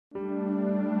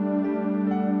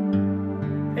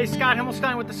Hey, Scott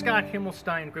Himelstein with the Scott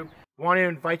Himelstein Group. Want to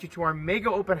invite you to our mega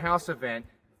open house event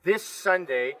this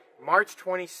Sunday, March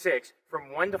 26th,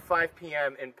 from 1 to 5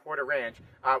 p.m. in Porter Ranch,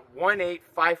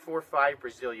 18545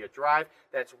 Brazilia Drive.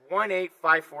 That's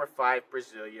 18545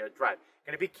 Brazilia Drive.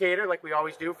 Going to be catered like we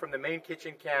always do from the Main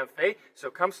Kitchen Cafe.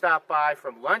 So come stop by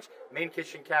from lunch. Main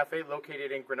Kitchen Cafe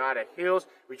located in Granada Hills,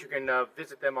 which you can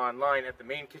visit them online at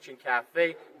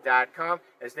themainkitchencafe.com,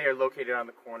 as they are located on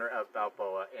the corner of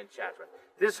Balboa and Chatsworth.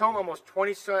 This home, almost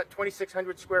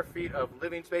 2,600 square feet of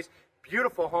living space.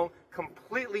 Beautiful home,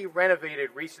 completely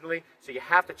renovated recently, so you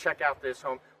have to check out this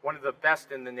home, one of the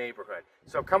best in the neighborhood.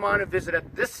 So come on and visit us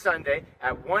this Sunday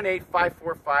at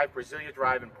 18545 Brazilia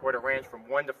Drive in Porter Ranch from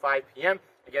 1 to 5 p.m.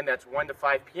 Again, that's 1 to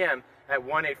 5 p.m. at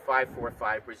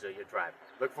 18545 Brazilia Drive.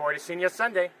 Look forward to seeing you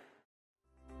Sunday.